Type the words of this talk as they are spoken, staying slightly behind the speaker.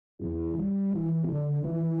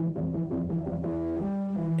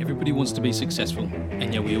Everybody wants to be successful,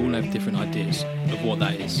 and yet we all have different ideas of what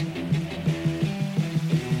that is.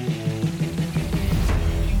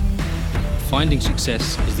 Finding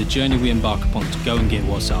success is the journey we embark upon to go and get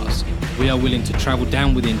what's ours. We are willing to travel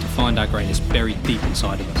down within to find our greatness buried deep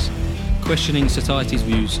inside of us, questioning society's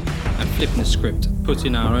views and flipping the script,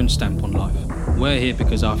 putting our own stamp on life. We're here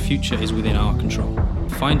because our future is within our control.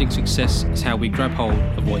 Finding success is how we grab hold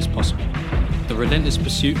of what is possible. The relentless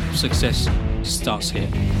pursuit of success starts here.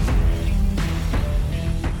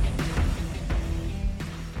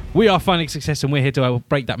 We are finding success, and we're here to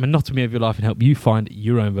break that monotony of your life and help you find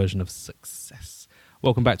your own version of success.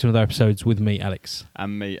 Welcome back to another episode with me, Alex.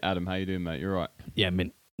 And me, Adam. How you doing, mate? You're right. Yeah,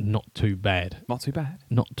 not too bad. Not too bad.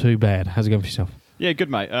 Not too bad. How's it going for yourself? Yeah,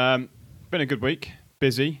 good, mate. Been a good week.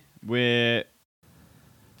 Busy.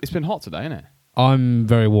 It's been hot today, isn't it? I'm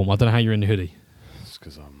very warm. I don't know how you're in the hoodie. It's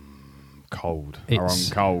because I'm cold. I'm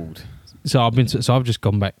It's- cold. So I've just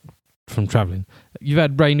gone back from travelling. You've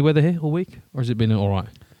had rainy weather here all week, or has it been all right?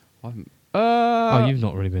 You've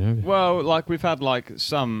not really been, have you? Well, like we've had like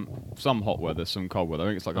some hot weather, some cold weather. I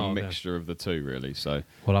think it's like a mixture of the two, really. So.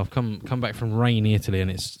 Well, I've come back from rainy Italy,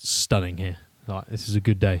 and it's stunning here. Like, this is a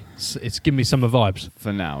good day. It's giving me summer vibes.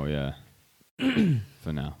 For now, yeah.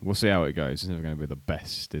 For now, we'll see how it goes. It's never going to be the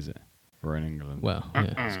best, is it? We're in England. Well,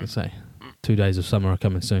 yeah, I was going to say, 2 days of summer are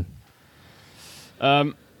coming soon.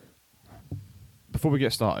 Before we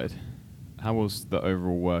get started, how was the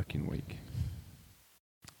overall working week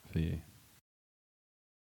for you?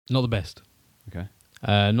 Not the best. Okay.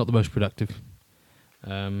 Not the most productive.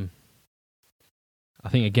 I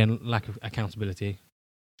think, again, lack of accountability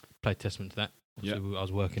played testament to that. Obviously, I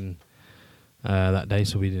was working that day,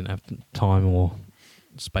 so we didn't have time or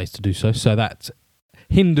space to do so. So that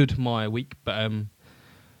hindered my week. But,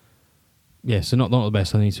 so not the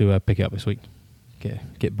best. I need to pick it up this week.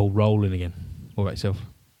 Get ball rolling again. What about yourself?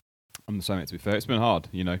 I'm the same, to be fair. It's been hard,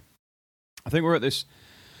 you know. I think we're at this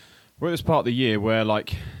part of the year where,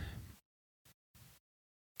 like,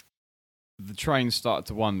 the train's started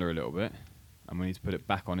to wander a little bit, and we need to put it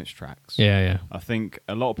back on its tracks. Yeah. I think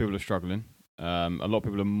a lot of people are struggling. A lot of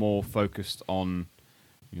people are more focused on,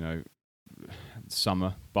 you know,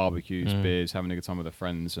 summer, barbecues, beers, having a good time with their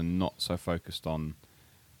friends, and not so focused on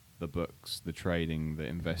the books, the trading, the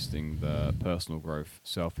investing, the personal growth,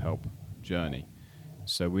 self-help journey.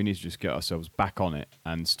 So we need to just get ourselves back on it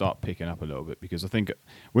and start picking up a little bit, because I think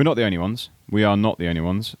we're not the only ones. We are not the only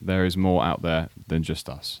ones. There is more out there than just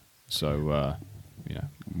us. So,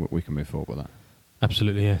 we can move forward with that.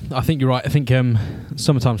 Absolutely, yeah. I think you're right. I think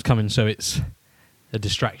summertime's coming, so it's a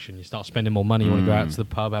distraction. You start spending more money. You want to go out to the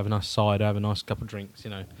pub, have a nice cider, have a nice couple of drinks.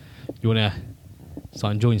 You know, you want to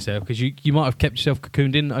start enjoying yourself, because you might have kept yourself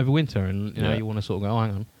cocooned in over winter, and you want to sort of go,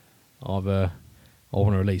 hang on, I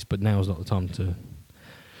want to release, but now's not the time to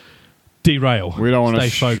derail. We don't want to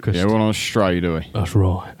stay focused. We don't want to stray, do we? That's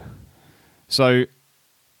right. So,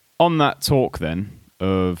 on that talk then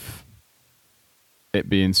of it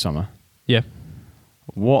being summer, yeah.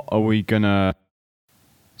 What are we gonna?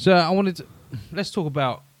 So let's talk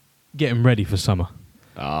about getting ready for summer.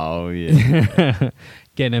 Oh yeah,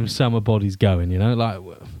 getting them summer bodies going. You know, like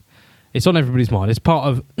it's on everybody's mind. It's part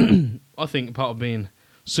of. I think part of being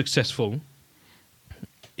successful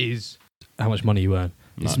is how much money you earn.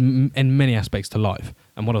 No. It's in many aspects to life,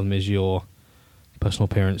 and one of them is your personal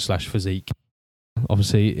appearance / physique.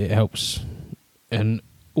 Obviously, it helps in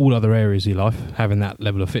all other areas of your life. Having that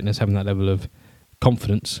level of fitness, having that level of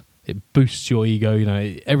confidence, it boosts your ego. You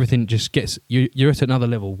know, everything just gets you're at another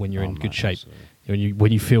level when you're in good shape.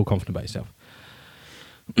 When you feel confident about yourself.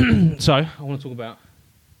 So I want to talk about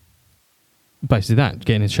basically that,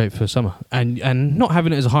 getting in shape for summer, and not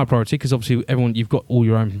having it as a high priority, because obviously you've got all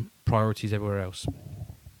your own priorities everywhere else,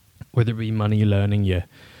 whether it be money, your learning, your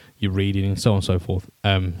reading, and so on and so forth.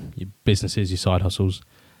 Your businesses, your side hustles,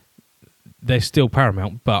 they're still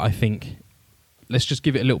paramount. But I think let's just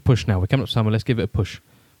give it a little push now. We're coming up to summer. Let's give it a push.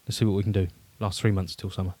 Let's see what we can do. Last 3 months till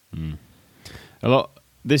summer.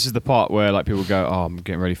 This is the part where like people go, "Oh, I'm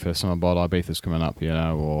getting ready for summer bod. Ibiza's coming up, you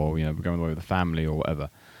know, or we're going away with the family or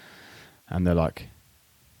whatever," and they're like,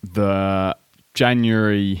 "The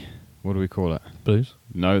January, what do we call it? Blues?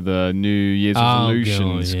 No, the New Year's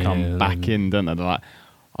resolutions come back in, don't they? They're like,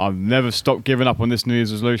 I've never stopped giving up on this New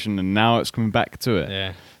Year's resolution, and now it's coming back to it."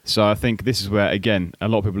 Yeah. So I think this is where, again, a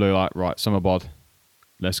lot of people are like, right, summer bod,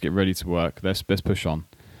 let's get ready to work, let's push on.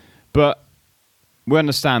 But we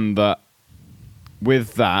understand that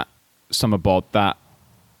with that summer bod, that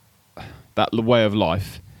way of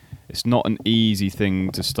life, it's not an easy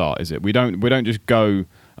thing to start, is it? We don't just go, do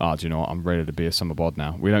you know what, I'm ready to be a summer bod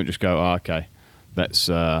now. We don't just go, okay, let's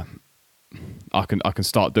I can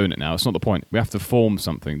start doing it now. It's not the point. We have to form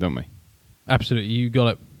something, don't we? Absolutely. You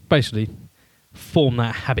got to basically form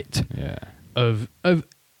that habit Yeah. of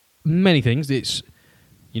many things. It's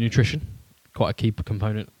your nutrition, quite a key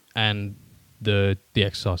component, and the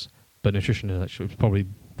exercise. But nutrition is actually probably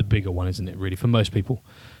the bigger one, isn't it, really, for most people?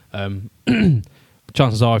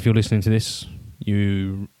 Chances are, if you're listening to this,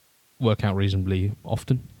 you work out reasonably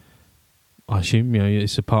often. I assume,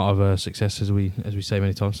 it's a part of success, as we say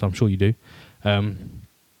many times. So I'm sure you do.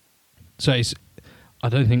 So I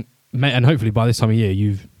don't think, and hopefully by this time of year,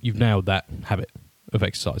 you've nailed that habit of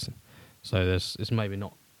exercising. So it's maybe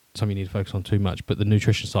not something you need to focus on too much, but the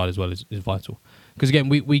nutrition side as well is vital. Because again,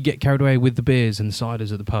 we get carried away with the beers and the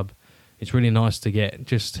ciders at the pub. It's really nice to get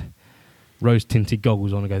just rose-tinted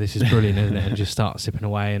goggles on and go, this is brilliant, isn't it? And just start sipping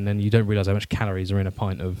away, and then you don't realise how much calories are in a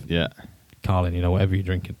pint of Carling, whatever you're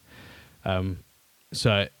drinking.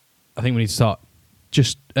 So I think we need to start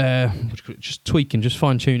just tweaking, just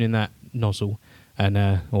fine-tuning that nozzle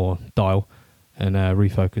and or dial and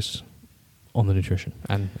refocus on the nutrition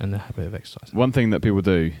and the habit of exercise. One thing that people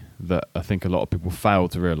do that I think a lot of people fail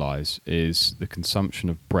to realise is the consumption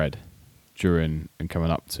of bread during and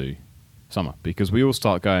coming up to summer, because we all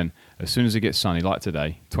start going, as soon as it gets sunny, like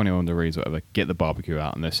today, 21 degrees, whatever, get the barbecue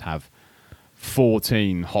out and let's have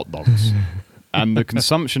 14 hot dogs. And the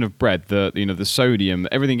consumption of bread, the sodium,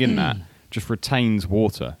 everything in that just retains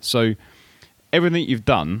water. So everything you've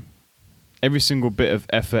done, every single bit of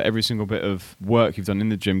effort, every single bit of work you've done in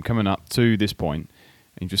the gym coming up to this point,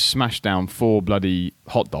 and you just smashed down 4 bloody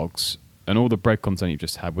hot dogs and all the bread content you've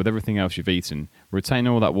just had with everything else you've eaten, retain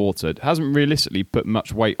all that water. It hasn't realistically put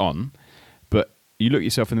much weight on, but you look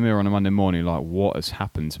yourself in the mirror on a Monday morning like, what has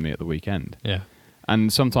happened to me at the weekend? Yeah.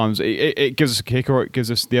 And sometimes it gives us a kick, or it gives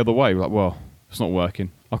us the other way. We're like, well, it's not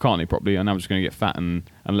working. I can't eat properly, and I'm just going to get fat and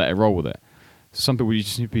let it roll with it. Some people, you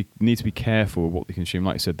just need to be careful with what they consume.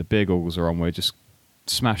 Like you said, the beer goggles are on. We're just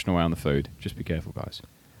smashing away on the food. Just be careful, guys.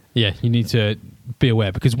 Yeah, you need to be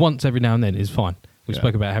aware, because once every now and then is fine. We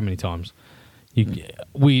spoke about how many times.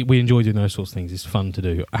 We enjoy doing those sorts of things. It's fun to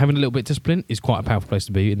do. Having a little bit of discipline is quite a powerful place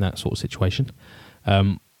to be in that sort of situation.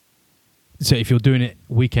 So if you're doing it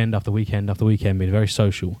weekend after weekend after weekend, being very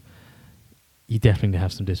social, you definitely need to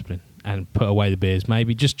have some discipline and put away the beers.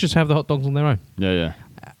 Maybe just have the hot dogs on their own. Yeah.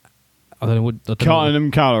 I don't know what... Cutting them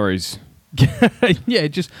calories. Yeah,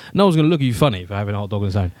 just no one's going to look at you funny for having a hot dog on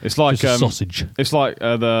its own. It's like just a sausage. It's like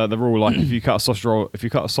the rule, like if you cut a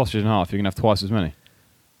sausage in half, you're going to have twice as many.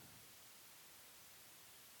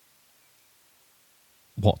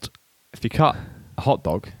 What? If you cut a hot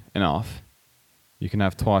dog in half, you can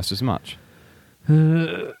have twice as much. Do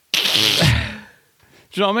you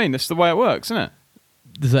know what I mean? That's the way it works, isn't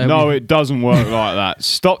it? No, it doesn't work like that.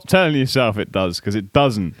 Stop telling yourself it does, because it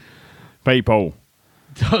doesn't. People.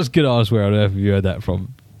 I was going to ask where on earth have you heard that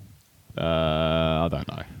from? I don't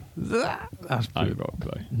know. That's pretty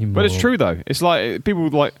but it's true though. It's like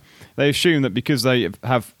people they assume that because they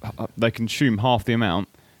consume half the amount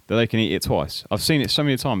that they can eat it twice. I've seen it so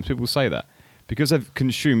many times. People say that because they've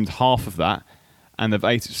consumed half of that and they've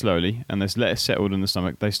ate it slowly and they've let it settle in the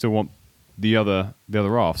stomach, they still want the other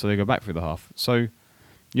half, so they go back through the half. So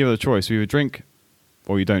you have the choice: you either drink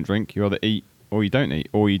or you don't drink. You either eat or you don't eat,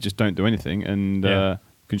 or you just don't do anything and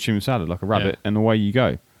consume salad like a rabbit, and away you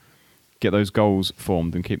go. Get those goals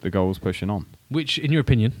formed and keep the goals pushing on. Which, in your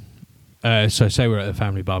opinion, so say we're at a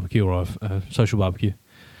family barbecue or a social barbecue,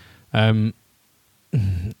 you're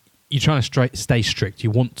trying to stay strict.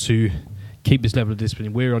 You want to keep this level of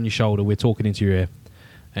discipline. We're on your shoulder. We're talking into your ear,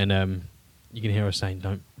 and you can hear us saying,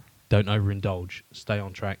 "Don't overindulge. Stay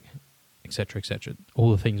on track, etc., etc."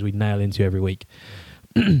 All the things we nail into every week.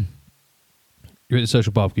 You're at a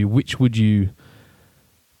social barbecue. Which would you?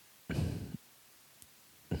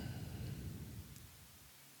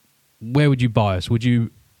 Where would you bias? Would you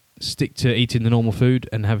stick to eating the normal food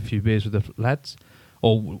and have a few beers with the lads,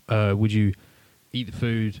 or would you eat the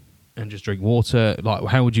food and just drink water? Like,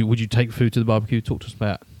 how would you take food to the barbecue? Talk to us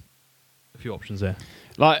about a few options there.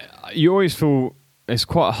 Like, you always feel it's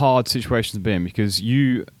quite a hard situation to be in, because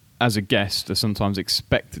you, as a guest, are sometimes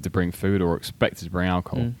expected to bring food or expected to bring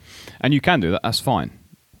alcohol, and you can do that. That's fine.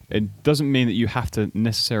 It doesn't mean that you have to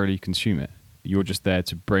necessarily consume it. You're just there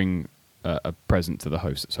to bring a present to the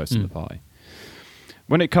host that's hosting the party.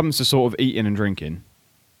 When it comes to sort of eating and drinking,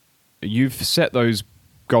 you've set those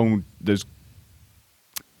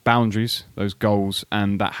boundaries, those goals,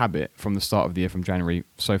 and that habit from the start of the year, from January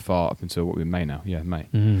so far up until what we're in May now. Yeah, May.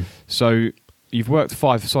 Mm-hmm. So you've worked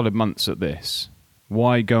 5 solid months at this.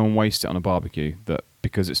 Why go and waste it on a barbecue that,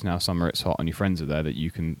 because it's now summer, it's hot, and your friends are there, that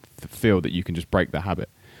you can feel that you can just break that habit?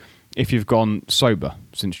 if you've gone sober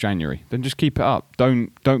since January, then just keep it up.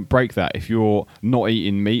 Don't break that. If you're not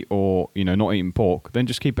eating meat or not eating pork, then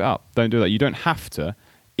just keep it up. Don't do that. You don't have to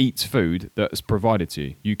eat food that's provided to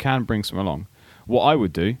you. You can bring some along. What I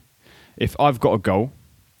would do, if I've got a goal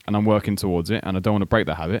and I'm working towards it and I don't want to break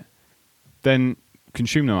that habit, then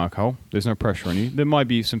consume no alcohol. There's no pressure on you. There might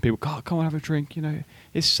be some people, God, come on, have a drink.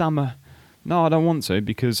 It's summer. No, I don't want to,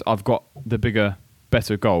 because I've got the bigger,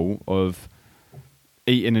 better goal of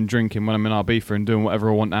eating and drinking when I'm in Ibiza and doing whatever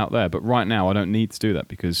I want out there. But right now, I don't need to do that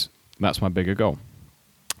because that's my bigger goal.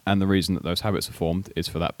 And the reason that those habits are formed is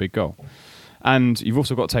for that big goal. And you've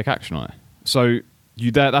also got to take action on it. So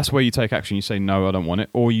that's where you take action. You say, no, I don't want it.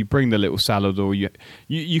 Or you bring the little salad, or you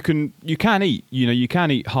can eat, you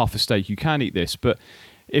can eat half a steak, you can eat this. But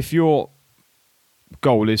if your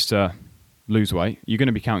goal is to lose weight, you're going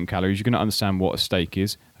to be counting calories, you're going to understand what a steak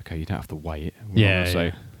is. Okay, you don't have to weigh it.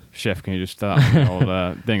 Say, chef, can you just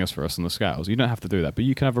ding us for us on the scales? You don't have to do that, but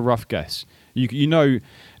you can have a rough guess. You know,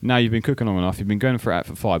 now you've been cooking long enough, you've been going for it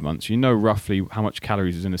for 5 months, you know roughly how much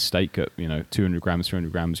calories is in a steak at 200 grams,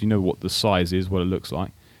 300 grams. You know what the size is, what it looks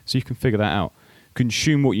like, so you can figure that out.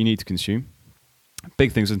 Consume what you need to consume,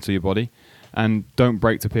 big things into your body, and don't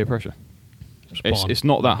break to peer pressure. It's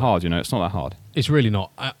not that hard, it's not that hard. It's really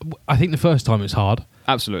not. I think the first time it's hard.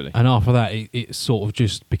 Absolutely. And after that, it sort of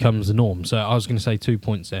just becomes the norm. So I was going to say 2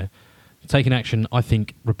 points there. Taking action, I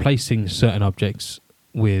think replacing certain objects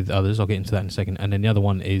with others. I'll get into that in a second. And then the other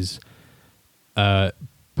one is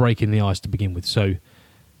breaking the ice to begin with. So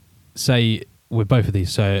say with both of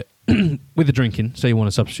these, so with the drinking, say you want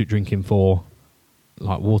to substitute drinking for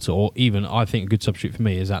like water, or even I think a good substitute for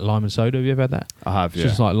me is that lime and soda. Have you ever had that? I have, It's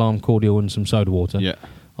just like lime cordial and some soda water. Yeah.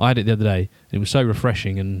 I had it the other day, and it was so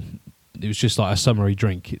refreshing, and it was just like a summery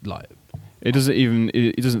drink. It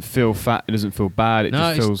doesn't feel fat, it doesn't feel bad, it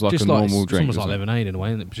just feels like a normal drink. It's almost like lemonade in a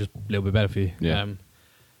way, and it's just a little bit better for you. Yeah.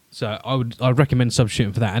 So I'd recommend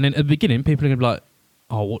substituting for that. And then at the beginning, people are going to be like,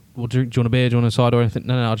 oh, what drink? Do you want a beer? Do you want a cider or anything?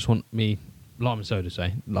 No, I just want me lime and soda,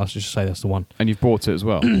 say. Let's just say that's the one. And you've brought it as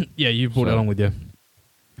well. Yeah, you've brought it along with you.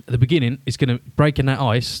 At the beginning, it's going to break in that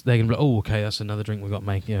ice. They're going to be like, oh, okay, that's another drink we've got to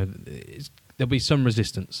make. There'll be some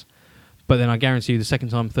resistance. But then I guarantee you the second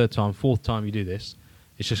time, third time, fourth time you do this,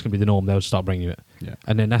 it's just going to be the norm. They'll start bringing you it. Yeah.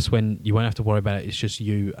 And then that's when you won't have to worry about it. It's just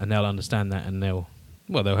you, and they'll understand that, and they'll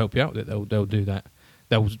help you out with it. They'll do that.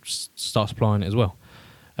 They'll start supplying it as well.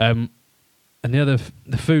 And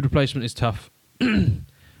the food replacement is tough.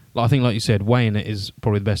 I think, like you said, weighing it is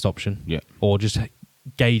probably the best option. Yeah. Or just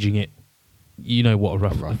gauging it. You know what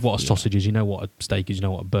a sausage is. You know what a steak is. You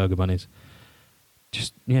know what a burger bun is.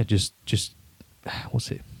 Just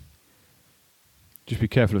what's it? Just be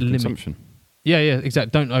careful of consumption. Yeah,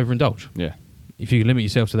 exactly. Don't overindulge. Yeah. If you limit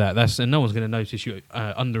yourself to that, and no one's going to notice you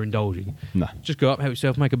underindulging. No. Just go up, help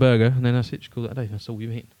yourself, make a burger, and then that's it. Just call that a day. That's all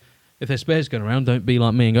you eat. If there's spares going around, don't be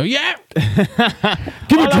like me and go, yeah,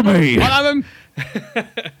 give it to me. I'll have them.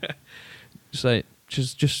 Say,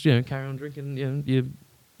 just carry on drinking your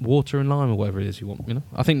water and lime or whatever it is you want.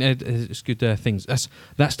 I think it's good things.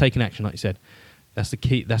 That's taking action, like you said. That's the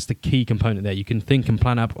key. That's the key component there. You can think and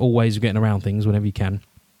plan up all ways of getting around things whenever you can,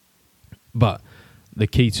 but the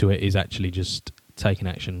key to it is actually just taking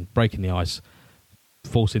action, breaking the ice,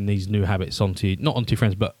 forcing these new habits not onto your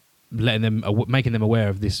friends, but letting them, making them aware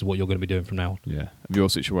of this is what you're going to be doing from now on. Yeah, of your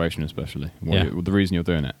situation especially. The reason you're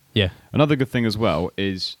doing it. Yeah. Another good thing as well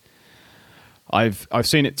is I've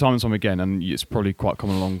seen it time and time again, and it's probably quite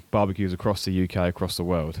common along barbecues across the UK, across the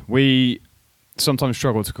world. We sometimes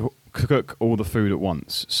struggle to cook all the food at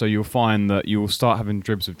once, so you'll find that you'll start having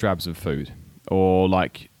drabs of food, or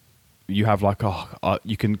like you have like,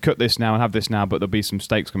 you can cook this now and have this now, but there'll be some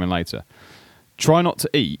steaks coming later. Try not to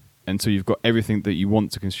eat until you've got everything that you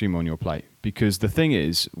want to consume on your plate, because the thing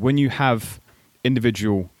is, when you have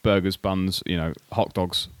individual burgers, buns, hot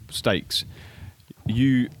dogs, steaks,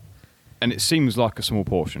 and it seems like a small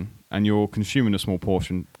portion, and you're consuming a small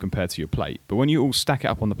portion compared to your plate, but when you all stack it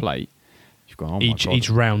up on the plate, you've gone, oh my God. Each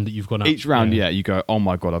round that you've gone up. Each round, you go, oh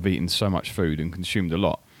my God, I've eaten so much food and consumed a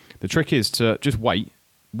lot. The trick is to just wait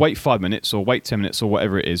 5 minutes or wait 10 minutes or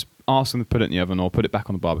whatever it is. Ask them to put it in the oven or put it back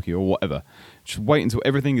on the barbecue or whatever. Just wait until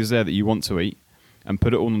everything is there that you want to eat and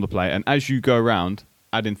put it all on the plate. And as you go around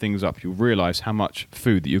adding things up, you'll realise how much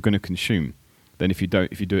food that you're going to consume than if you do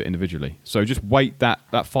it individually. So just wait that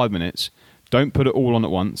 5 minutes. Don't put it all on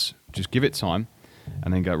at once. Just give it time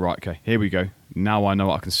and then go, right, okay, here we go. Now I know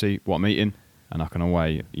what I can see, what I'm eating, and I can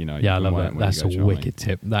weigh, Yeah, I love that. That's a wicked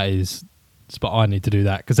tip. That is... But I need to do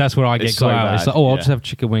that, because that's where I get caught out. It's like, I'll just have a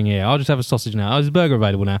chicken wing here. I'll just have a sausage now. There's a burger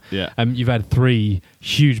available now. Yeah. You've had 3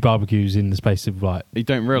 huge barbecues in the space of like... You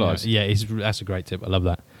don't realise. That's a great tip. I love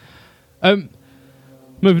that.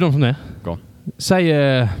 Moving on from there. Go on.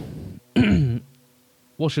 Say,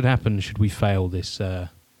 what should happen should we fail this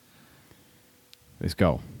This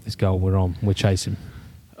goal. this goal we're chasing?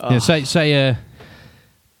 Say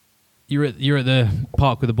you're at the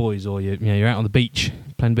park with the boys, or you're out on the beach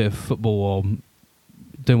playing a bit of football or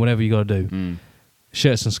doing whatever you got to do.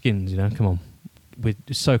 Shirts and skins, come on. We're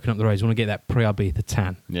just soaking up the rays. We want to get that pre-Ibiza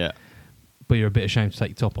tan. Yeah. But you're a bit ashamed to take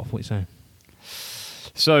your top off. What are you saying?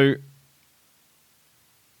 So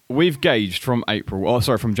we've gauged from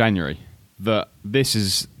January, that this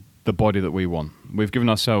is the body that we want. We've given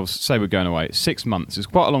ourselves, say we're going away, 6 months. It's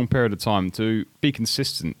quite a long period of time to be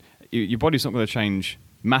consistent. Your body's not going to change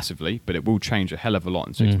massively, but it will change a hell of a lot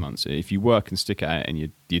in 6 months. If you work and stick at it and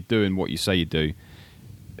you're doing what you say you do,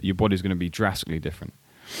 your body's going to be drastically different.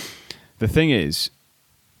 The thing is,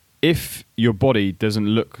 if your body doesn't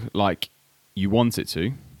look like you want it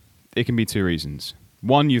to, it can be 2 reasons.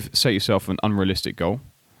 1, you've set yourself an unrealistic goal,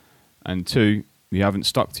 and 2, you haven't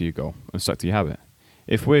stuck to your goal and stuck to your habit.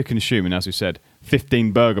 If we're consuming, as we said,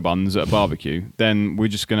 15 burger buns at a barbecue, then we're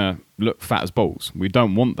just going to look fat as balls. We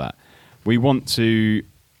don't want that. We want to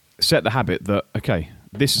set the habit that, okay,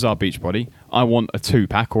 this is our beach body. I want a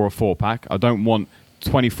 2-pack or a 4-pack. I don't want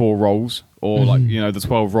 24 rolls or the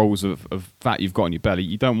 12 rolls of fat you've got on your belly.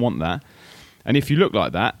 You don't want that. And if you look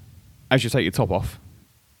like that, as you take your top off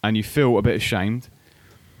and you feel a bit ashamed,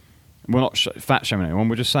 we're not fat shaming anyone.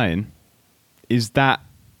 We're just saying, is that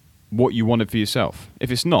what you wanted for yourself? If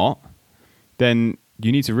it's not, then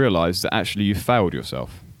you need to realise that actually you've failed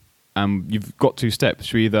yourself. And you've got 2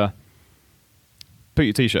 steps. You either put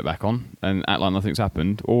your T-shirt back on and act like nothing's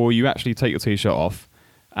happened, or you actually take your T-shirt off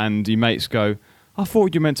and your mates go, I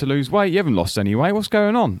thought you meant to lose weight. You haven't lost any weight. What's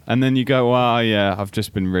going on? And then you go, yeah, I've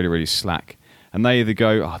just been really, really slack. And they either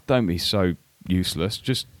go, oh, don't be so useless.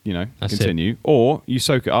 Just, That's continue. Or you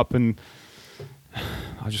soak it up and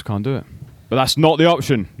I just can't do it. But that's not the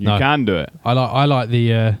option. You can do it. I like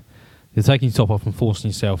the taking your top off and forcing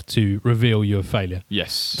yourself to reveal your failure.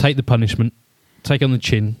 Yes. Take the punishment, take it on the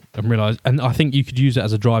chin, and realise. And I think you could use it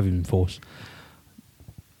as a driving force.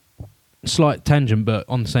 Slight tangent, but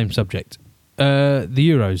on the same subject. The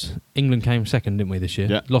Euros. England came second, didn't we, this year?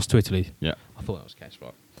 Yeah. Lost to Italy. Yeah. I thought that was case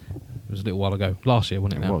right. It was a little while ago. Last year,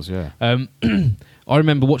 wasn't it? It was, yeah. I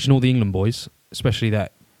remember watching all the England boys, especially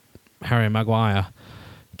that Harry Maguire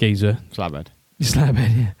geezer. Slabhead,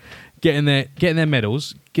 yeah. Getting their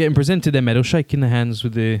medals, getting presented their medals, shaking their hands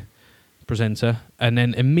with the presenter, and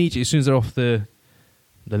then immediately, as soon as they're off the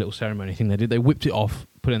little ceremony thing they did, they whipped it off,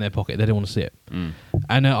 put it in their pocket. They didn't want to see it.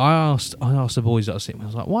 And I asked the boys that I was sitting with, I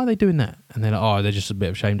was like, why are they doing that? And they're like, oh, they're just a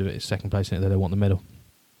bit ashamed of it. It's second place in it. They don't want the medal.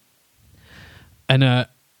 And I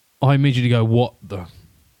immediately go, what the? Are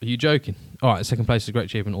you joking? All right, second place is a great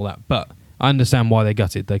achievement, all that. But I understand why they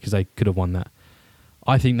gutted, because they could have won that.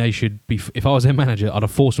 I think they should be. If I was their manager, I'd have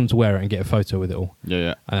forced them to wear it and get a photo with it all.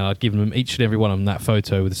 Yeah. And I'd given them, each and every one of them, that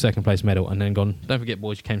photo with the second place medal, and then gone, don't forget,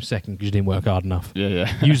 boys, you came second because you didn't work hard enough.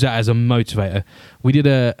 Yeah. Use that as a motivator. We did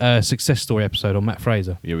a success story episode on Matt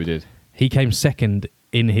Fraser. Yeah, we did. He came second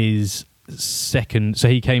in his second, so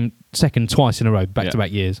he came second twice in a row,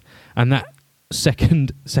 back-to-back years. And that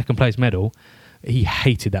second place medal, he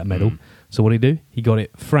hated that medal. So what did he do? He got it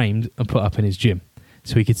framed and put up in his gym,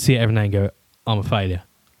 so he could see it every day and go, I'm a failure.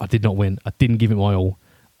 I did not win. I didn't give it my all.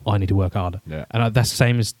 I need to work harder. Yeah. And that's the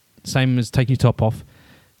same as taking your top off.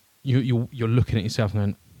 You're looking at yourself and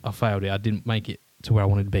going, I failed it. I didn't make it to where I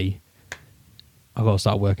wanted to be. I've got to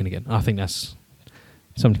start working again. I think that's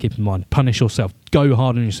something to keep in mind. Punish yourself. Go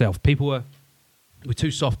hard on yourself. We're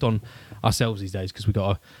too soft on ourselves these days because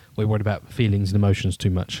we're worried about feelings and emotions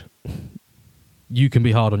too much. You can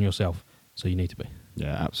be hard on yourself, so you need to be.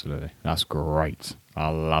 Yeah, absolutely. That's great. I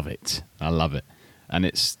love it. And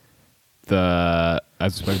it's as we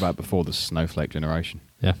spoke about before, the snowflake generation.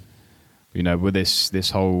 Yeah. With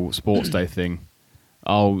this whole sports day thing,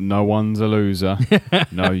 oh, no one's a loser.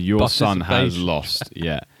 No, your son has lost.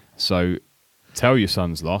 Yeah. So tell your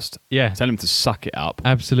son's lost. Yeah. Tell him to suck it up.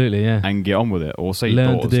 Absolutely, yeah. And get on with it. Or say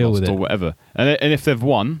learn your to deal lost with it. or whatever. And if they've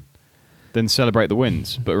won, then celebrate the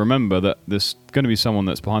wins. But remember that there's going to be someone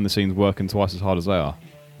that's behind the scenes working twice as hard as they are.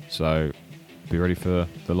 So be ready for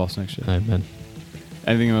the loss next year. Amen.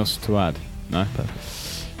 Anything else to add? No? Perfect.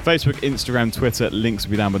 Facebook, Instagram, Twitter, links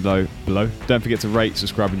will be down below. Don't forget to rate,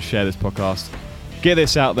 subscribe and share this podcast. Get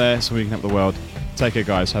this out there so we can help the world. Take care,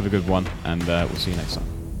 guys. Have a good one, and we'll see you next time.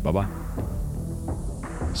 Bye-bye.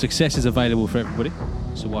 Success is available for everybody,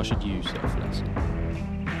 so why should you settle for less?